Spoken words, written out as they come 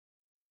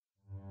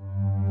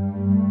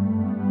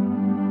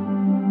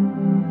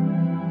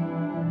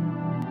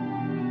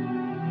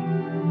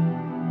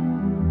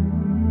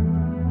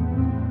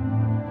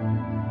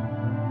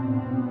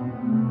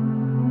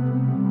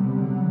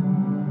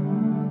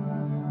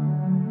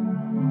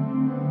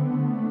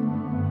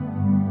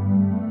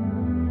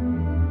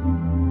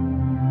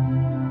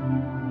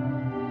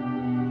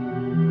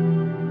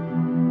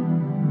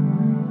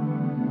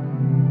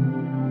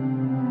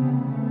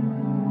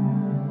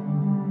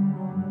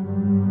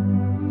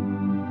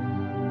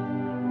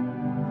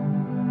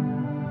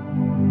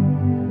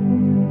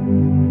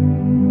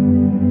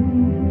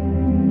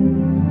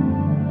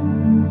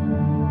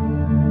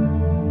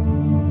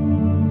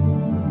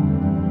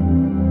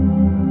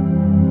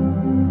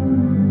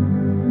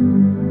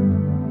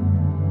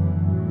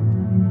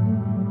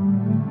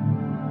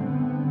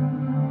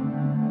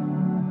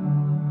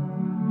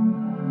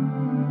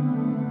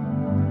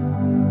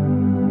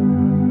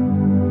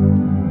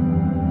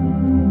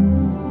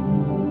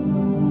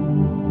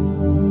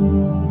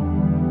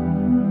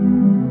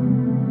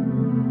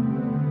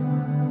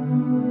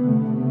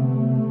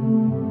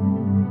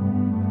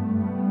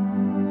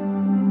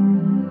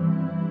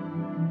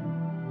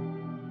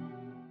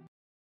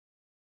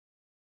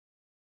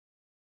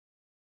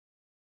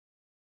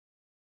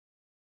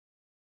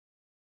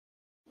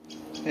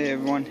Hey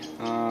everyone,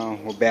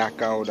 we're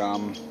back out.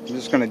 I'm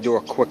just going to do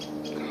a quick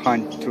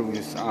hunt through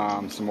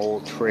some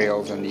old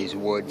trails in these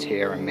woods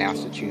here in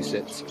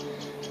Massachusetts.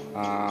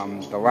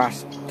 The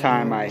last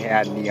time I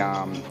had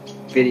the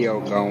video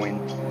going,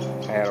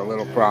 I had a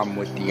little problem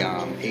with the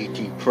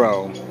AT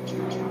Pro.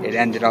 It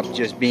ended up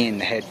just being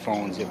the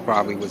headphones. It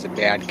probably was a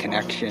bad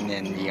connection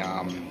in the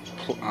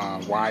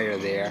wire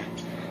there.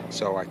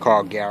 So I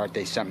called Garrett.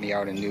 They sent me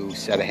out a new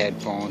set of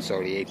headphones,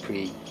 so the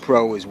AT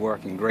Pro is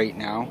working great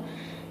now.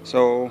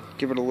 So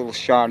give it a little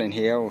shot in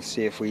here. We'll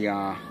see if we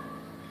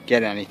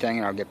get anything,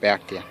 and I'll get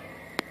back to you.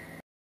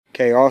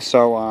 Okay,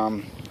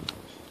 also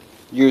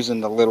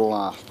using the little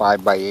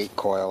 5x8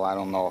 coil. I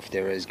don't know if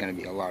there is going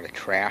to be a lot of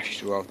trash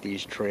throughout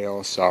these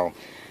trails, so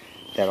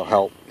that'll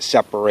help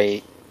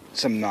separate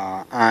some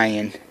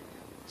iron.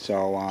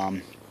 So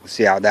we'll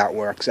see how that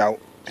works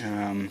out.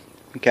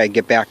 Okay,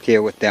 get back to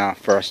you with the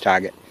first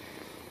target.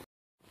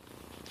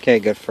 Okay,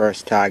 good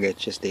first target,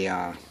 just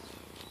a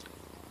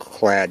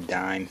clad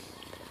dime.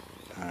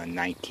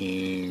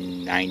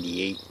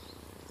 1998.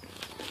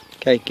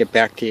 Okay, get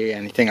back to you.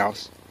 Anything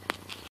else?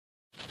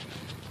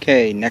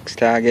 Okay, next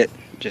target,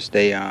 just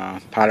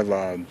a part of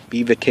a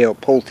beaver tail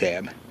pull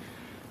tab.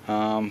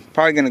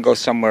 Probably gonna go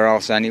somewhere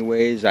else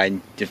anyways.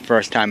 The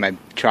first time I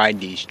tried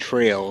these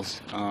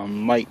trails,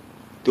 might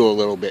do a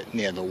little bit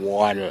near the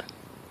water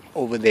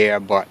over there,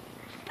 but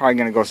probably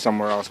gonna go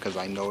somewhere else because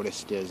I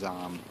noticed there's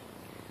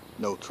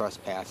no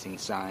trespassing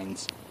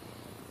signs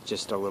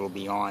just a little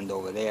beyond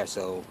over there,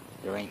 so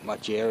there ain't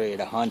much area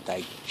to hunt.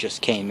 I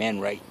just came in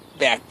right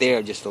back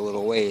there just a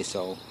little ways,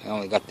 so I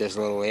only got this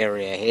little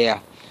area here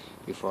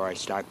before I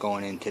start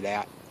going into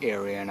that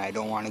area, and I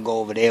don't want to go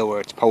over there where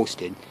it's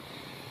posted.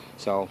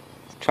 So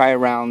try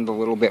around a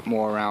little bit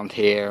more around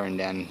here and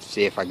then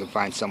see if I can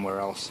find somewhere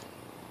else.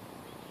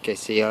 Okay,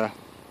 see ya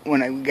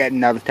when I get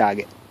another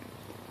target.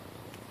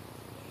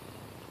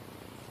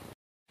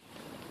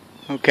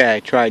 Okay, I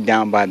tried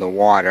down by the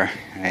water.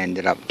 I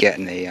ended up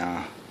getting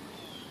a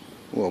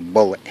little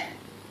bullet.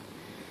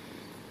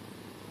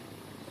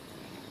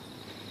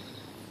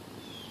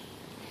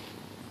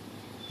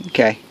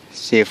 Okay,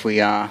 see if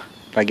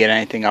I get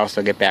anything else,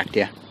 I'll get back to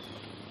you.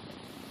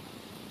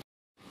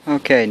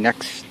 Okay,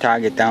 next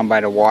target down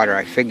by the water.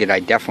 I figured I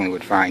definitely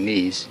would find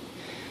these.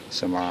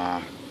 Some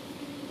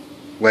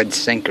lead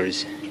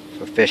sinkers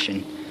for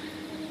fishing.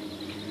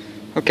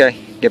 Okay,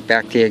 get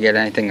back to you, get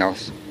anything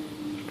else.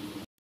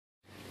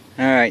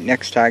 Alright,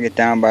 next target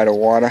down by the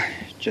water.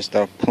 Just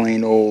a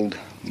plain old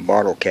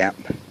bottle cap.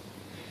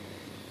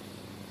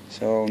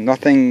 So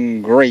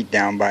nothing great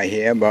down by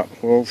here, but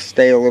we'll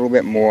stay a little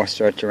bit more,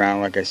 search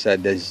around. Like I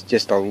said, there's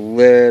just a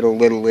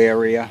little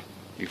area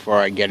before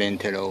I get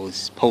into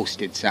those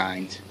posted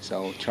signs.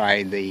 So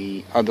try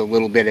the other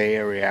little bit of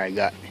area I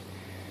got.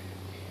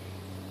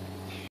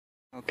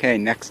 Okay,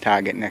 next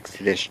target next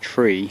to this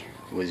tree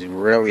was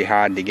really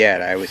hard to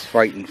get. I was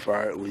fighting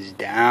for it. It was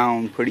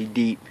down pretty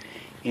deep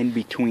in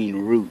between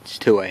roots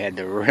too. I had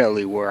to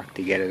really work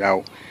to get it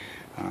out.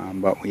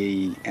 But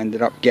we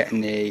ended up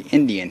getting a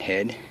Indian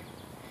head.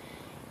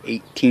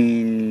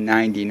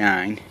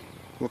 1899.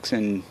 Looks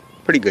in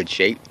pretty good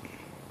shape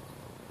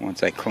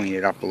once I clean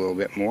it up a little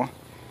bit more.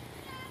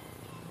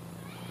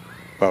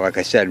 But like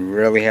I said,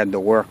 really had to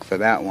work for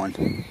that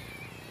one.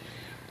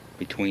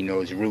 Between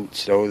those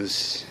roots.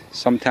 Those,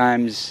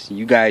 sometimes,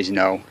 you guys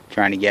know,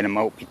 trying to get them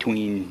out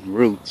between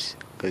roots.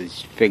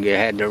 Because figure I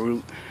had the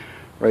root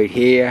right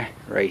here,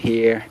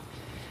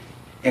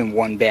 and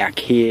one back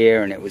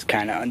here, and it was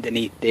kind of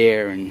underneath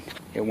there, and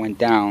it went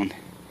down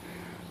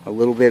a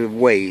little bit of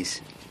ways.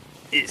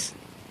 Is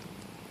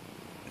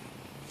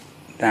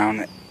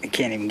down. I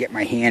can't even get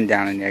my hand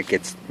down in there. It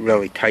gets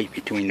really tight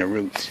between the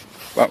roots.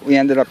 But we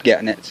ended up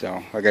getting it.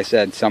 So, like I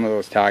said, some of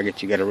those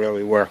targets you got to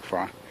really work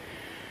for.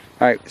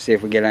 Alright, see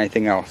if we get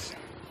anything else.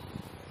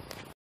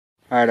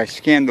 Alright, I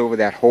scanned over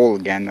that hole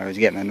again. I was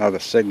getting another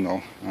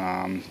signal.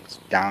 It's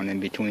down in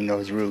between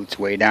those roots,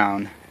 way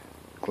down.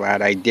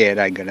 Glad I did.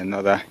 I got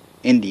another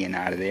Indian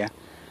out of there.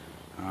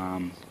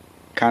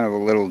 Kind of a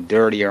little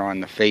dirtier on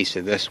the face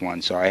of this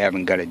one, so I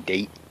haven't got a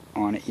date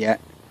on it yet.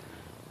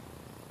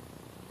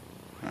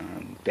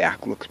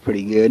 Back looks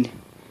pretty good.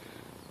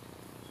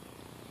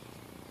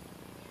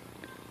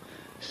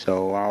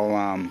 So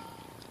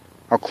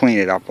I'll clean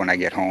it up when I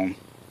get home.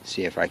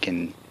 See if I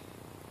can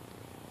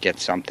get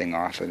something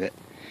off of it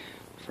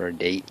for a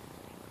date.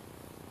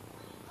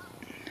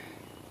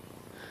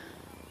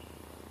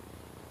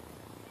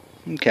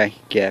 Okay,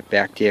 get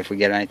back to you if we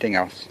get anything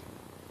else.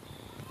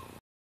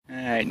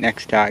 Alright,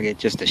 next target,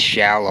 just a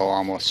shallow,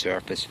 almost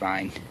surface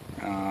find.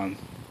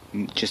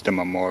 Just a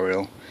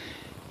memorial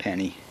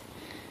penny.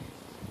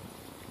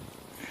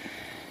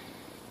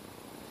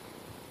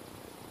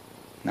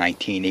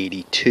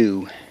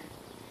 $1982.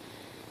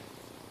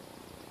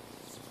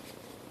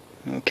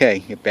 Okay,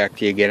 get back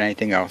to you, get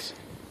anything else.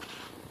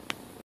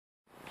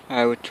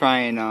 I would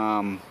try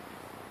and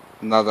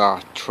another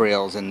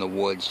trails in the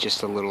woods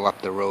just a little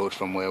up the road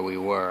from where we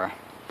were.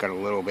 Got a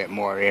little bit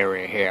more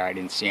area here. I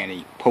didn't see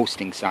any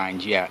posting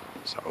signs yet,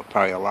 so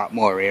probably a lot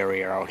more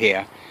area out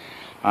here.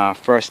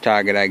 First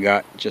target I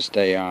got, just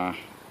a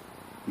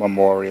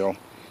memorial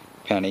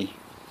penny.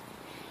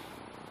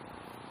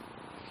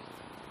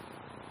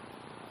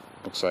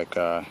 Looks like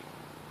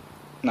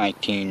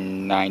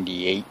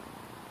 1998.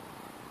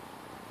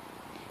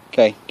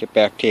 Okay, get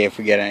back to you if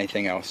we get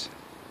anything else.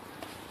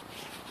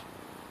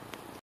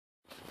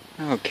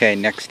 Okay,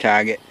 next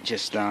target,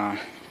 just some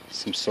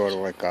sort of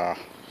like a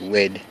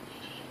lid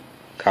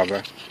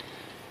cover.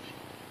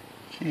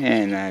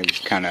 And I was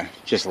kind of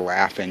just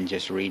laughing,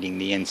 just reading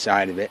the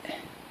inside of it.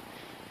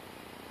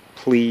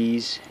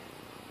 Please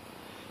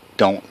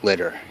don't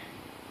litter.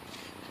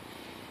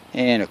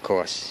 And of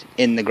course,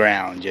 in the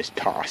ground, just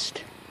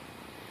tossed.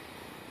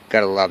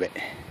 Gotta love it.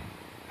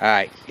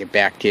 Alright, get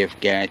back to you if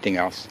you get anything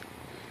else.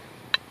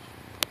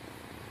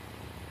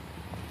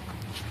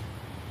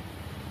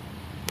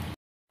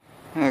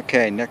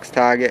 Okay, next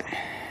target.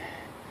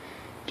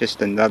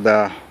 Just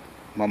another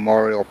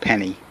memorial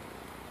penny.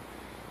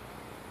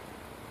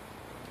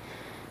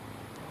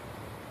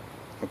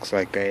 Looks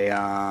like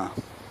a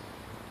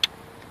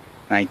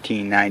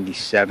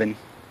 1997.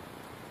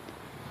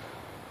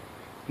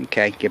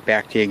 Okay, get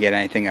back to you, get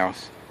anything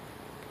else.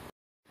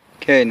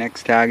 Okay,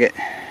 next target.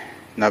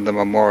 Another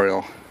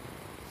memorial.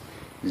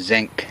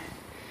 Zinc.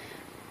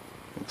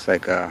 Looks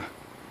like a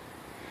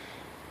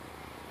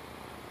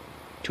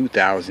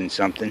 2000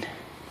 something.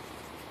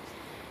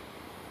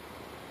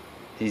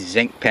 These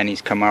zinc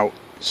pennies come out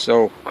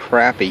so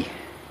crappy.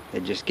 They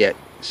just get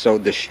so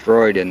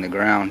destroyed in the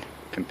ground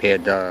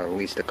compared to at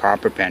least a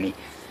copper penny.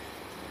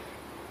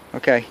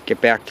 Okay, get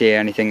back to you,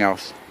 anything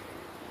else.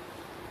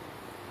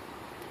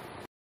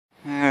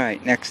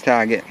 Alright, next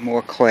target,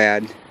 more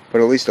clad,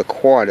 but at least a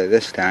quarter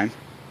this time.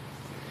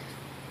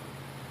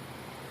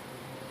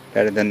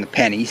 Better than the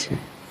pennies.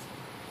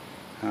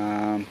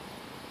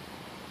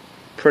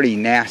 Pretty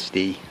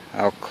nasty.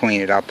 I'll clean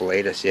it up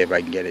later, see if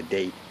I can get a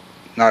date.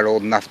 Not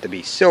old enough to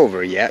be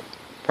silver yet.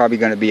 Probably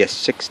going to be a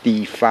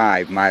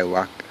 65, my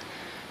luck.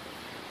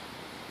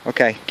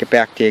 Okay, get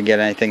back to you, get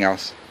anything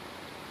else.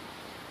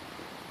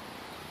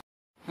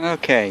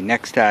 Okay,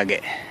 next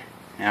target.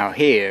 Now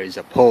here's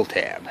a pull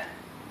tab.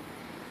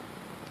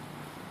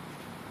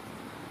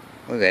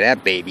 Look at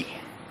that baby.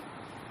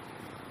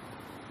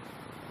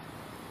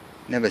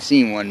 Never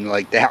seen one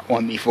like that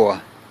one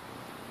before.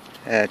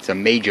 That's a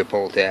major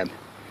pull tab.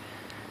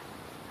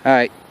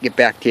 Alright, get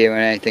back to you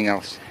and anything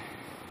else.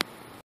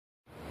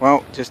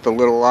 Well, just a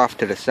little off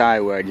to the side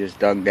where I just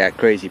dug that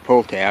crazy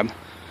pull tab,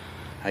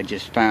 I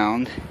just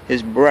found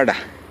his brother.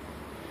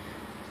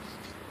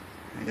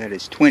 I got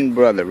his twin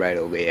brother right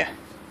over here.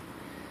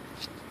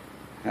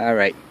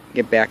 Alright,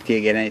 get back to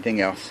you, get anything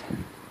else.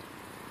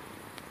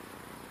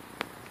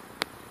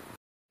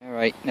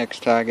 Alright,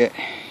 next target,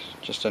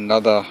 just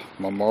another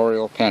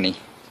memorial penny.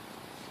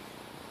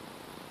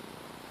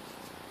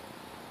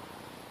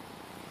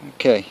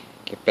 Okay,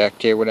 get back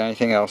to you with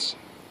anything else.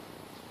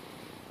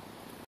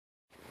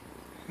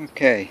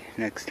 Okay,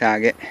 next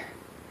target,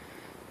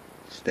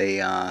 just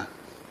a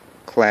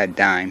clad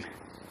dime.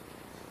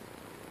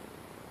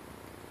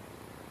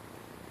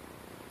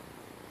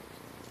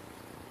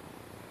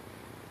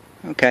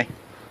 Okay,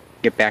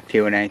 get back to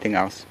you with anything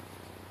else.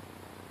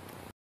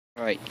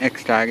 Alright,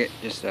 next target,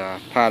 just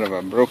part of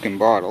a broken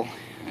bottle.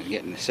 I was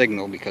getting the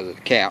signal because of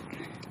the cap,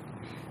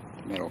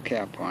 metal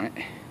cap on it.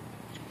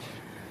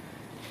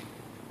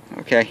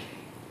 Okay,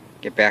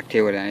 get back to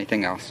you with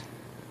anything else.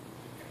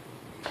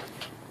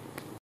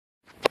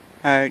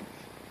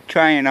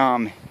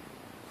 Trying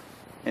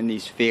in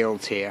these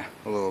fields here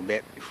a little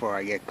bit before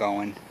I get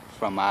going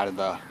from out of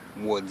the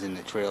woods and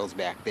the trails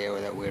back there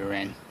that we're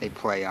in. They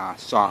play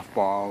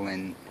softball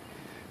and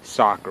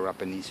soccer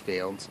up in these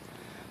fields.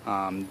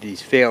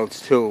 These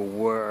fields too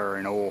were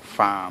an old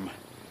farm,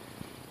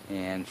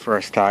 and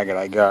first target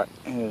I got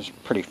is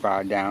pretty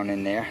far down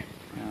in there.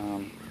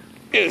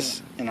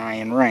 Is an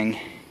iron ring,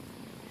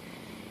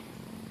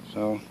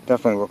 so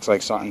definitely looks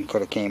like something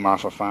could have came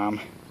off a farm.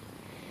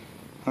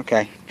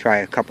 Okay, try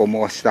a couple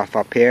more stuff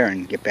up here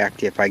and get back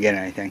to you if I get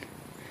anything.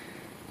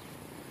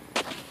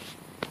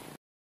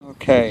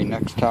 Okay,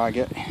 next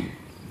target,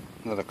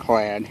 another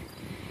clad,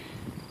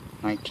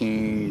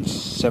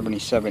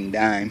 1977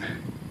 dime.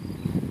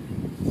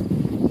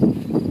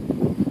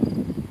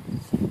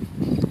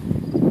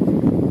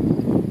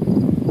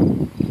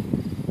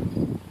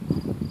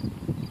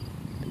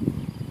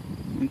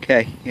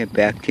 Okay, get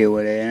back to you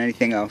with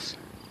anything else.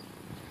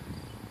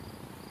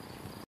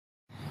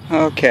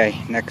 Okay,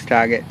 next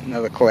target,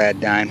 another clad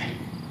dime.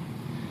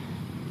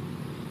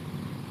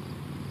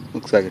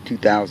 Looks like a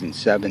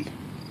 2007.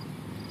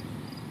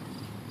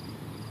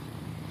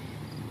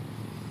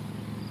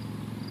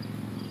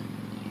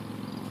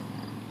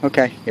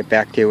 Okay, get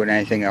back to you with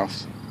anything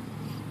else.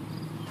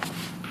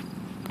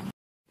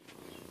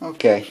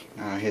 Okay,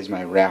 here's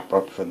my wrap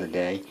up for the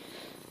day.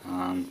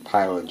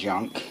 Pile of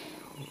junk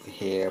over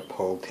here,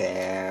 pull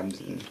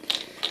tabs, and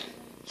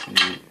some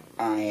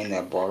iron,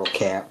 that bottle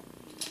cap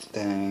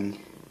thing.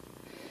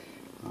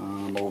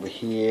 Over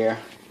here,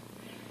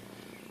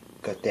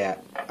 got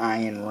that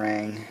iron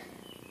ring,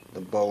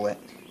 the bullet,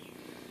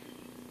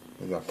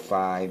 We got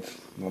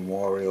 5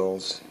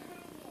 memorials,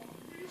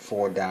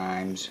 4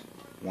 dimes,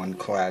 1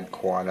 clad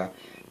quarter.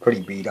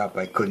 Pretty beat up.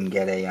 I couldn't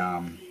get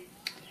a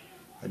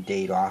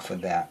date off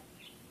of that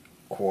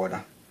quarter.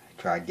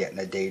 I tried getting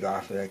a date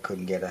off of it. I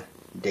couldn't get a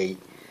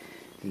date.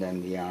 And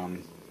then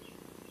the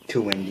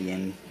 2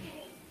 Indian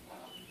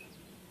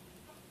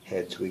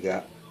heads we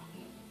got.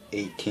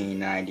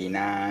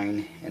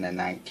 1899 and a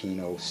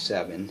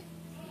 1907.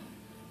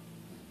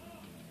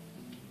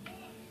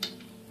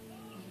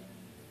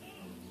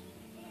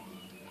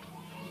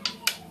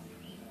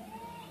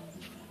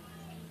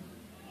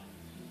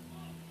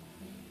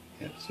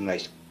 It's a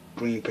nice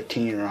green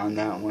patina on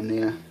that one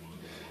there.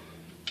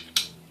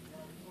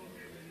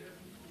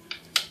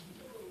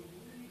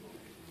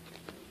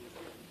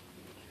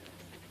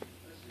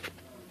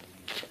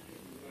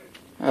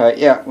 Alright,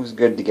 yeah, it was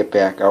good to get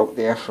back out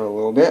there for a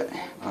little bit.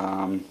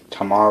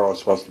 Tomorrow is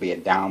supposed to be a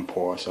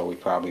downpour, so we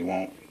probably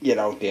won't get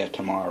out there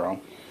tomorrow.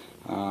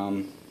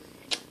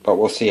 But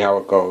we'll see how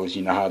it goes.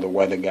 You know how the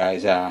weather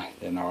guys are.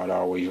 They're not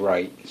always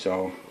right.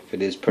 So if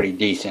it is pretty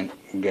decent,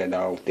 we'll get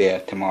out there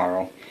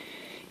tomorrow.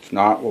 If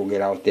not, we'll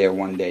get out there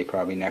one day,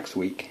 probably next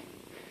week.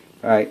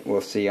 Alright,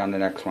 we'll see you on the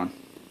next one.